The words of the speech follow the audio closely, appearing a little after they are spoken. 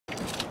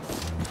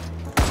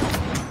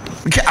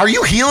Are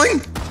you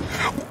healing?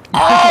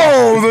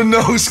 Oh, the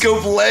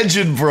no-scope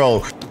legend,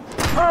 bro.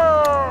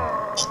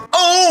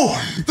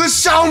 Oh, the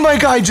sound my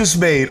guy just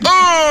made.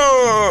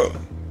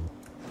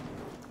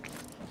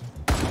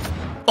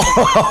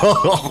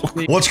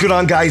 What's going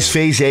on, guys?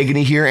 FaZe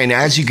Agony here, and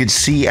as you can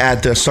see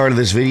at the start of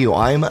this video,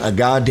 I'm a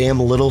goddamn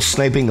little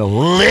sniping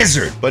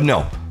lizard. But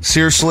no,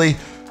 seriously,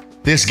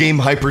 this game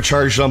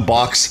Hypercharged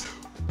Unboxed,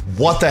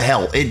 what the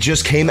hell? It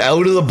just came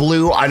out of the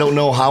blue. I don't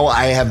know how.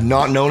 I have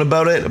not known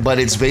about it, but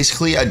it's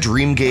basically a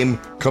dream game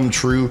come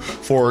true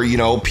for, you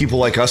know, people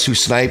like us who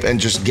snipe and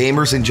just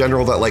gamers in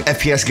general that like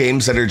FPS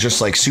games that are just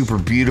like super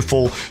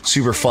beautiful,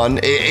 super fun.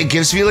 It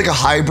gives me like a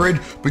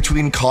hybrid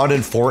between COD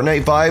and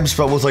Fortnite vibes,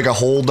 but with like a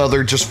whole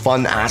nother just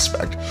fun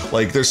aspect.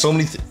 Like there's so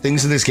many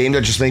things in this game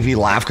that just make me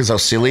laugh because how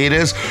silly it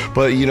is.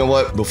 But you know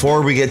what?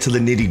 Before we get to the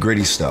nitty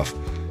gritty stuff,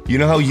 you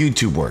know how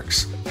YouTube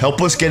works. Help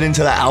us get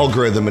into the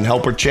algorithm and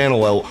help our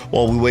channel out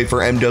while we wait for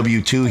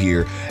MW2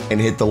 here, and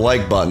hit the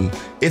like button.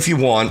 If you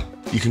want,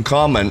 you can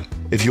comment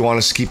if you want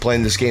us to keep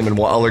playing this game and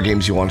what other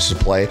games you want us to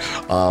play,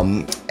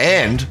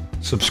 and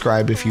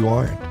subscribe if you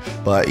aren't.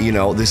 But you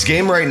know, this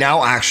game right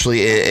now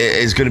actually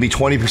is going to be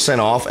 20%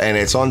 off, and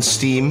it's on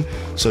Steam,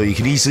 so you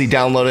can easily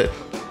download it.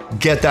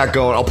 Get that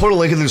going. I'll put a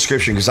link in the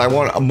description because I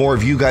want more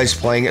of you guys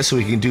playing it so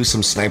we can do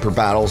some sniper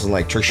battles and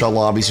like trick shot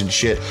lobbies and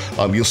shit.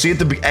 You'll see at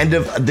the end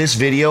of this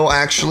video,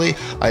 actually,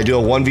 I do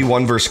a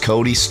 1v1 versus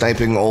Cody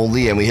sniping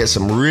only, and we hit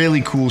some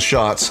really cool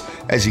shots,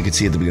 as you can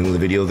see at the beginning of the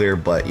video there.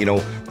 But you know,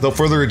 without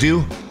further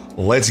ado,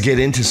 let's get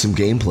into some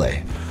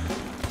gameplay.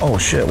 Oh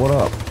shit, what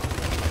up?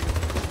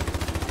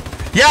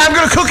 Yeah, I'm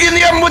gonna cook you in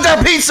the oven with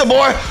that pizza,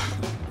 boy!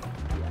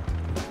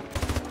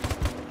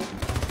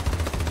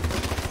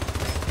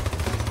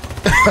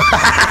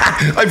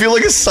 I feel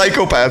like a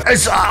psychopath.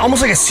 It's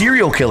almost like a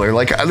serial killer.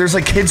 Like there's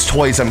like kids'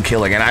 toys I'm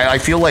killing, and I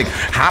feel like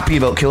happy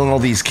about killing all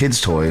these kids'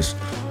 toys.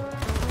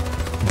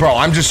 Bro,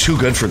 I'm just too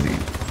good for these.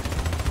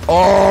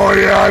 Oh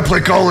yeah, I play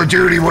Call of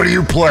Duty. What do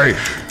you play?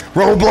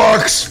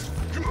 Roblox.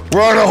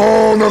 We're on a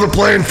whole nother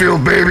playing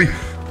field, baby.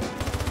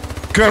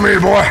 Come here,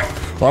 boy.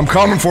 I'm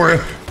coming for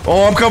you.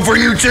 Oh, I'm coming for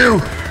you too.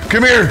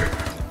 Come here.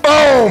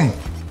 Boom.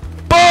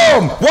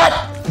 Boom.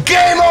 What?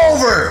 Game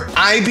over!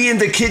 I be in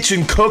the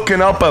kitchen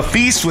cooking up a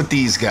feast with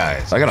these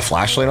guys. I got a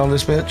flashlight on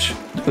this bitch.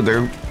 Dude,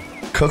 they're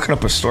cooking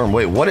up a storm.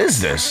 Wait, what is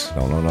this?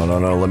 No.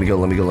 Let me go.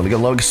 Leave me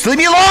alone.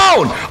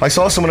 I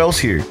saw someone else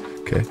here.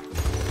 Okay.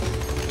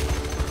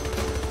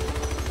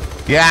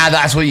 Yeah,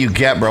 that's what you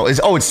get, bro. It's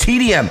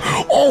TDM.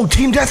 Oh,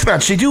 Team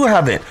Deathmatch. They do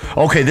have it.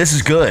 Okay, this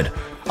is good.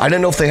 I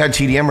didn't know if they had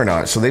TDM or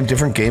not. So they have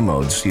different game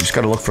modes. You just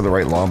got to look for the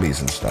right lobbies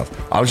and stuff.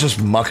 I was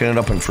just mucking it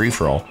up in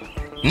free-for-all.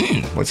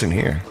 What's in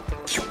here?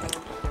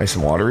 Nice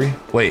and watery.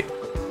 Wait.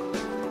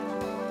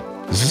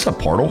 Is this a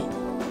portal?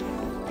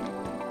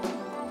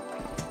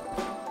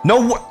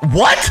 No,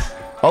 what?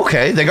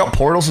 Okay, they got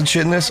portals and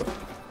shit in this.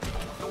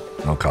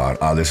 Oh god.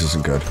 Oh, this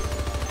isn't good.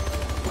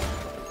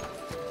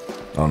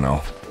 Oh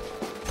no.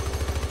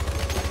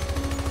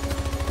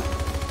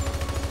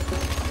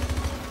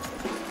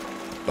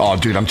 Oh,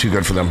 dude, I'm too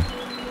good for them.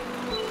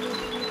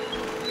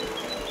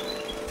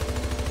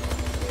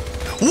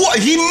 What?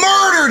 He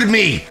murdered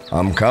me!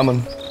 I'm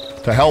coming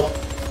to help.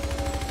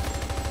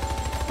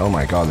 Oh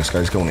my god, this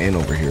guy's going in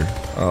over here.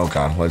 Oh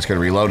god, let's get a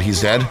reload.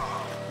 He's dead.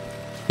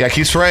 Yeah,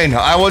 keep spraying.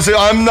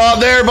 I'm not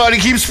there, buddy.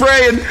 Keep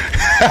spraying.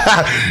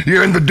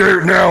 You're in the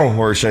dirt now.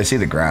 Or should I say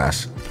the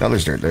grass? No,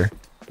 there's dirt there.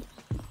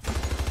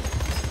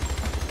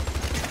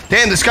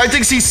 Damn, this guy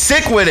thinks he's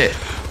sick with it.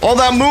 All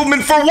that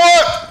movement for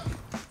what?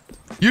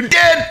 You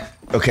dead.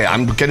 Okay,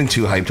 I'm getting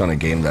too hyped on a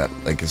game that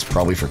like is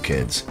probably for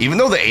kids. Even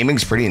though the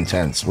aiming's pretty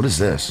intense. What is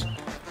this?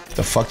 What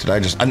the fuck did I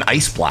just... An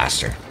ice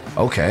blaster.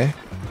 Okay.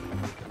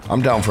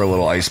 I'm down for a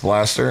little ice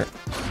blaster.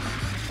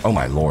 Oh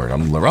my lord,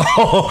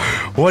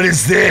 oh, what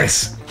is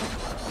this?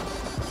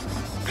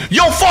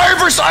 Yo, fire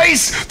versus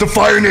ice! The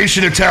Fire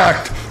Nation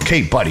attacked!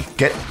 Okay, buddy,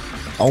 get...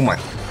 Oh my...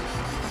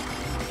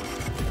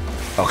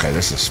 Okay,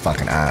 this is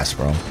fucking ass,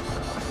 bro.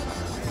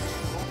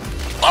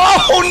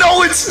 Oh,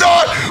 no, it's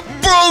not!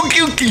 Bro,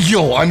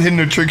 yo, I'm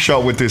hitting a trick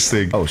shot with this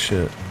thing. Oh,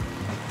 shit.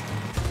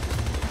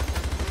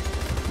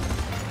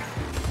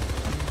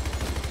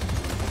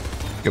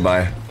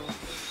 Goodbye.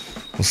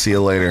 We'll see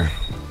you later.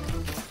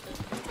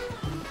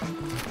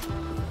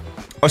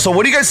 Oh, so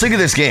what do you guys think of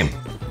this game?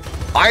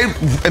 I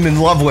am in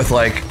love with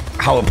like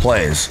how it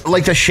plays.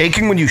 Like the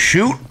shaking when you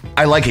shoot,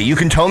 I like it. You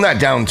can tone that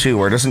down too,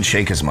 where it doesn't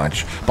shake as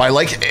much. But I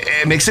like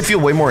it makes it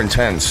feel way more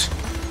intense.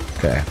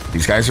 Okay,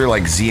 these guys are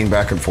like Zing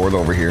back and forth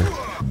over here.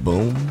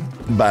 Boom,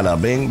 bada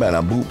bing,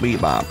 bada boop,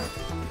 beep bop.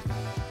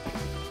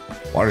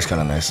 Water's kind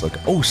of nice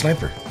looking. Oh,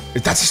 sniper!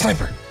 That's a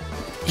sniper.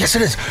 Yes,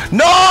 it is.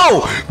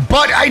 No!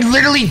 But I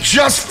literally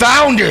just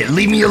found it!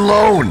 Leave me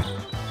alone!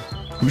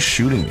 Who's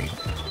shooting me?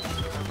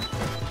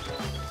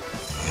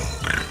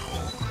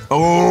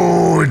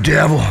 Oh,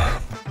 devil.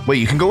 Wait,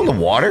 you can go in the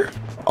water?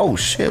 Oh,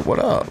 shit, what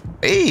up?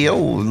 Hey, yo,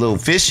 little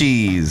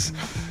fishies.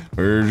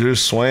 We're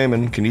just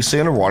swimming. Can you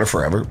stay underwater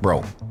forever?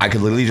 Bro, I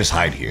could literally just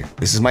hide here.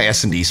 This is my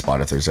S&D spot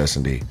if there's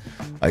S&D.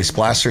 Ice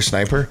Blaster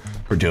Sniper,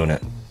 we're doing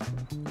it.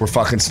 We're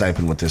fucking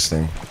sniping with this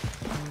thing.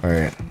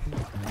 Alright.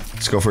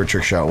 Let's go for a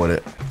trick shot with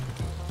it.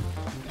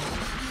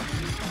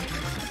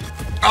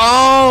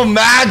 Oh,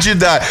 imagine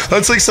that.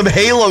 That's like some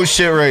Halo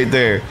shit right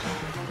there.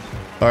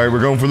 Alright, we're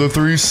going for the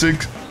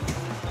 3-6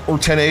 or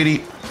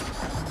 1080.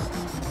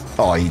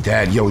 Oh, you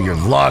dead. Yo, you're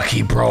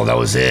lucky, bro. That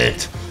was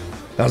it.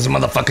 That was a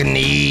motherfucking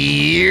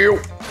knee.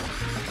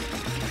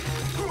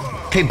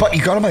 Okay, but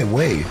you got in my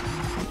way.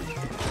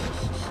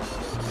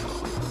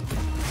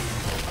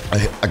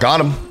 I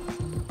got him.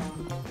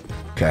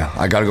 Okay,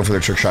 I gotta go for the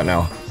trick shot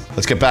now.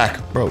 Let's get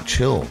back. Bro,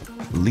 chill.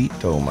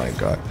 Lito, my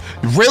god.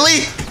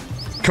 Really?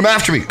 Come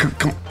after me.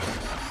 Come.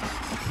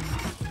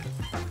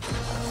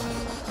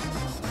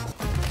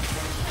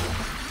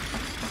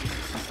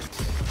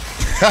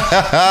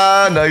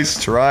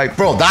 Nice try.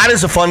 Bro, that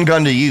is a fun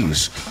gun to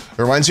use.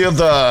 It reminds you of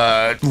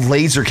the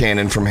laser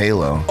cannon from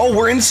Halo. Oh,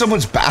 we're in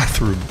someone's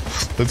bathroom.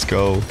 Let's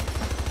go.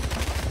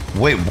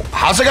 Wait,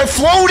 how's that guy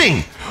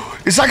floating?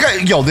 Is that guy?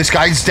 Yo, this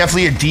guy's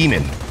definitely a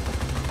demon.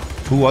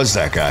 Who was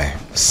that guy?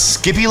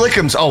 Skippy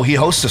Lickums. Oh, he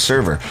hosts a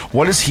server.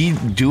 What is he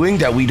doing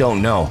that we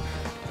don't know?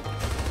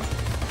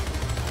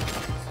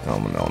 Oh,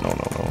 no.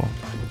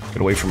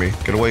 Get away from me.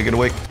 Get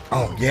away.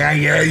 Oh,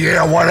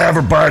 yeah,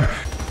 whatever, bud.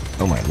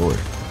 Oh, my lord.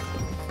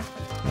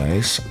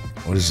 Nice.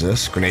 What is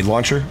this? Grenade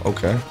launcher?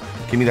 Okay.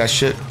 Give me that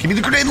shit. Give me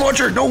the grenade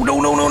launcher. No. 1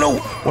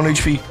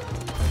 HP.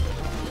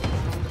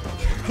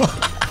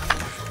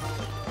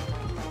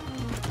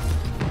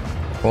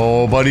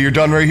 Oh, buddy, you're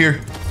done right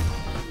here.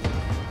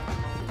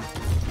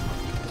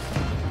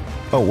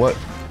 Oh, what?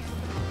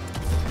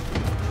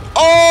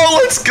 Oh,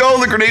 let's go.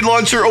 The grenade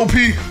launcher, OP.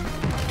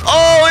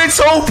 Oh,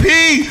 it's OP.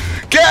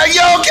 Get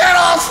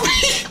off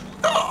me.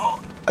 Oh,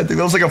 I think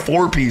that was like a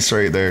 4-piece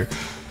right there.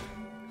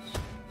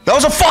 That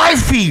was a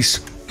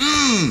 5-piece.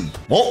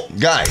 Well,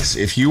 guys,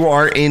 if you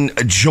are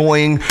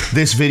enjoying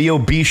this video,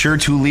 be sure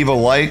to leave a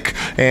like,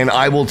 and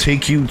I will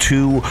take you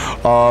to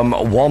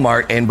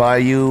Walmart and buy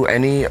you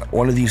any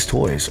one of these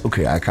toys.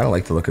 Okay, I kind of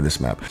like the look of this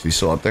map. Is he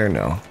still up there?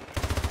 No.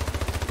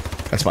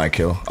 That's my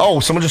kill. Oh,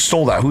 someone just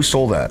stole that. Who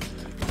stole that?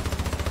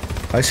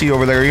 I see you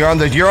over there. You're on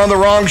the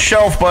wrong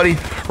shelf, buddy.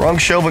 Wrong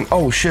shelving.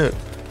 Oh shit.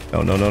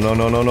 No. No!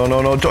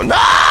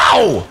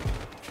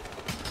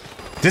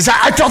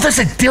 I thought that's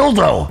a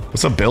dildo.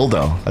 What's a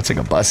dildo? That's like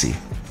a bussy.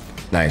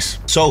 Nice.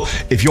 So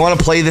if you want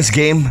to play this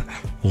game,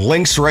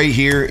 links right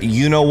here.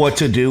 You know what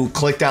to do.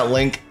 Click that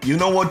link. You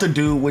know what to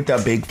do with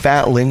that big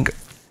fat link.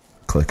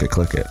 Click it.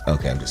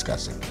 Okay, I'm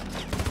disgusting.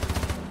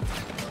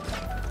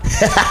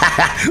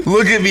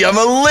 Look at me. I'm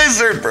a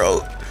lizard, bro.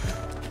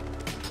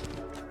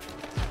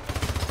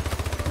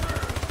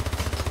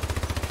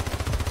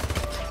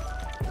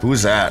 Who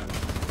is that?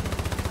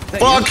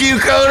 Fuck you,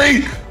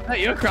 Cody.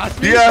 Hey, you across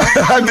me? Yeah,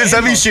 is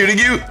that me shooting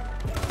you?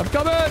 I'm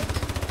coming.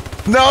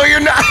 No, you're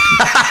not.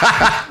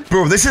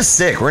 Bro, this is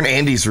sick. We're in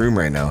Andy's room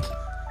right now.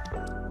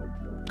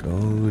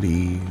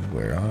 Cody,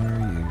 where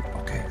are you?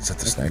 Okay, is that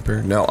the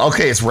sniper? No.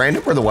 Okay, it's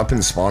random where the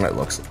weapons spawn, it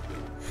looks.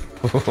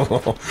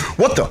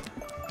 What the?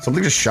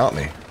 Something just shot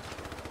me.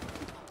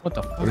 What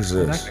the fuck? What is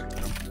this?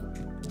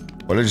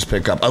 What did I just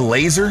pick up? A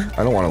laser?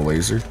 I don't want a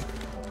laser.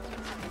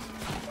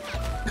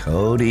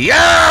 Cody.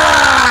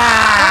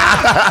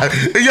 Ah!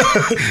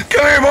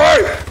 Come here,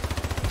 boy!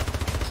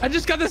 I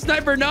just got the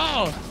sniper.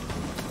 No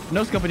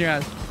scope in your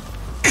ass.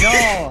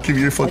 No. Give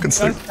me your fucking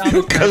sniper. I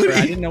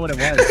didn't know what it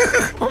was.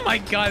 Oh my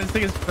god, this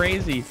thing is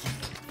crazy.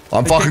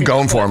 I'm fucking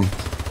going for him.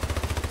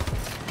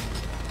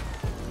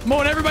 Come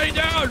on, everybody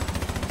down.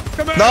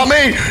 Come on. Not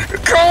me.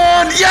 Come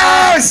on,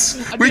 yes!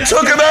 We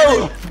took him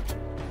out.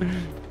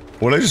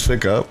 What did I just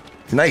pick up?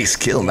 Nice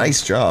kill,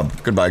 nice job.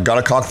 Goodbye.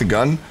 Gotta cock the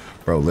gun,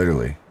 bro.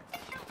 Literally.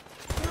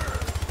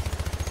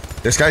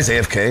 This guy's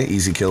AFK.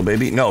 Easy kill,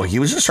 baby. No, he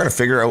was just trying to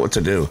figure out what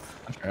to do.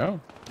 Oh.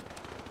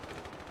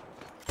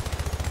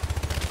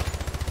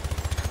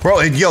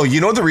 Bro, yo,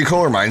 you know what the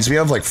recoil reminds me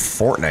of? Like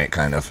Fortnite,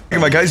 kind of. Hey,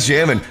 my guy's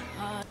jamming.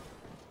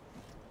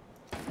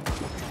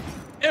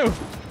 Ew.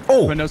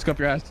 Oh. But no scope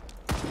your ass.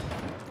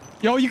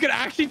 Yo, you could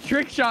actually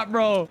trick shot,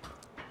 bro.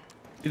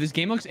 Dude, this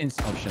game looks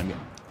insane. Oh shit.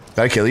 Did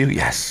I kill you?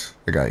 Yes.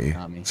 I got you.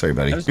 Sorry,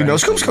 buddy. Dude, no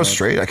scopes go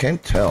straight. I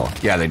can't tell.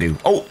 Yeah, they do.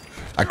 Oh,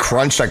 I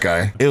crunched that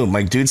guy. Ew,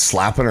 my dude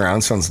slapping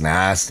around sounds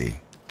nasty.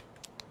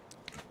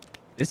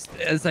 This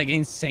is like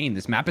insane.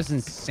 This map is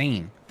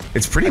insane.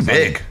 It's pretty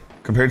big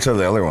compared to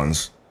the other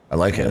ones. I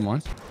like it.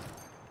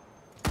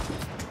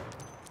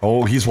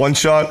 Oh, he's one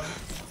shot.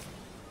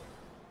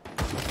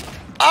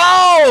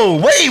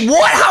 Oh, wait,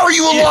 what? How are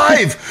you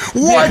alive?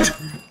 What?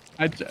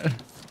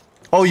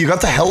 Oh, you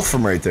got the health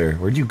from right there.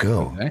 Where'd you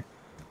go? Okay.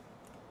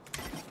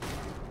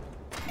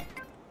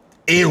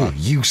 Ew,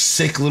 you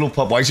sick little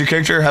pup. Why does your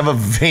character have a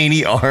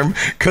veiny arm?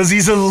 Because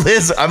he's a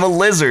lizard. I'm a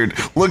lizard.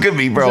 Look at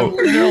me, bro.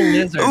 He's a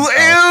lizard,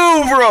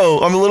 Ew, bro.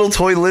 I'm a little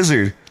toy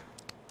lizard.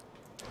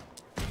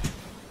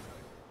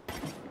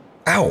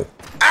 Ow.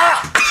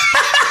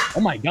 Ah!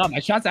 Oh my god, my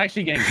shot's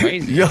actually getting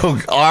crazy. Yo,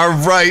 all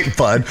right,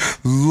 bud.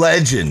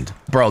 Legend.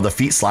 Bro, the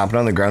feet slapping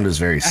on the ground is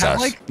very sus.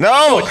 Like,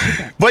 no!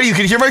 But you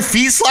can hear my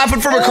feet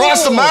slapping from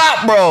across the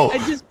map, bro! I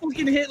just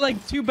fucking hit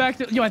like 2 back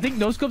to... Yo, I think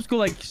no scopes go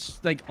like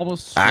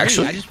almost...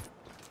 Actually?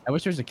 I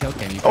wish there was a kill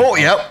cam. Oh,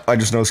 yep. I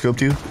just no scoped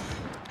you.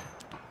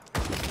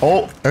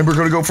 Oh, and we're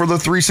gonna go for the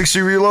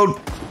 360 reload.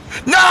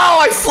 No!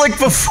 I flicked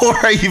before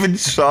I even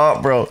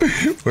shot, bro.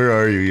 Where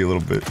are you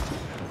little bit?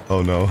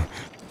 Oh, no.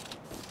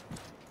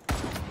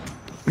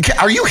 Okay,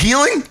 are you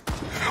healing?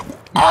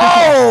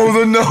 Oh,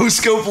 the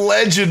no-scope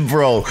legend,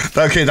 bro.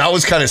 Okay, that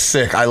was kind of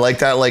sick. I like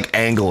that, like,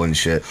 angle and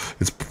shit.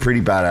 It's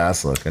pretty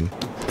badass looking.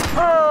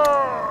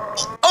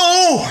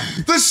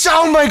 Oh, the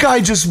sound my guy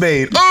just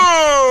made.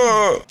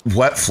 Oh!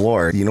 Wet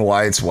floor. You know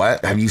why it's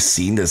wet? Have you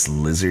seen this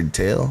lizard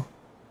tail?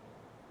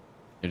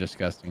 You're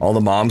disgusting. All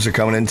the moms are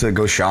coming in to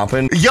go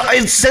shopping. Yeah,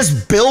 it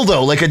says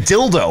dildo, like a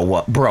dildo.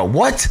 What, bro,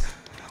 what?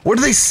 What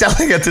are they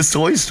selling at this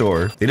toy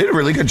store? They did a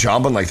really good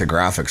job on, like, the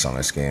graphics on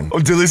this game. Oh,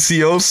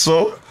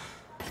 delicioso.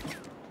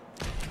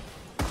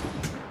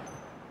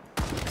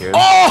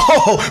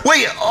 Oh,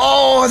 wait.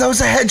 Oh, that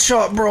was a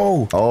headshot,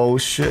 bro. Oh,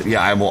 shit.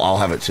 Yeah, I'll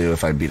have it too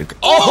if I beat a...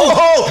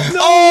 Oh,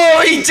 no.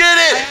 Oh, he did it.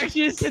 I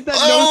actually just hit that.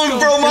 Oh,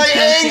 bro, my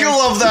angle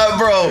of that,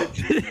 bro.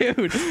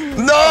 Dude.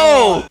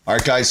 No. All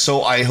right, guys.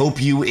 So I hope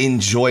you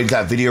enjoyed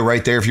that video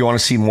right there. If you want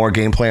to see more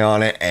gameplay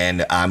on it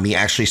and me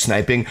actually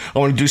sniping, I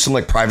want to do some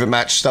like private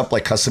match stuff,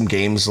 like custom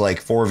games,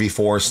 like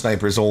 4v4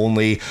 snipers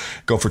only,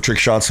 go for trick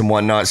shots and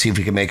whatnot. See if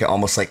we can make it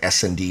almost like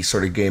S&D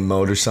sort of game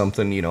mode or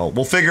something. You know,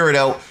 we'll figure it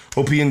out.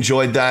 Hope you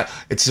enjoyed that.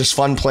 It's just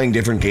fun playing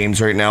different games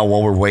right now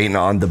while we're waiting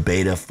on the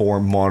beta for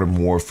Modern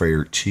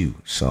Warfare 2.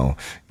 So,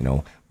 you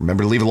know,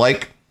 remember to leave a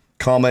like,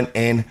 comment,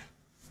 and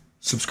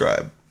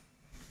subscribe.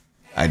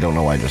 I don't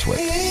know why I just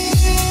went.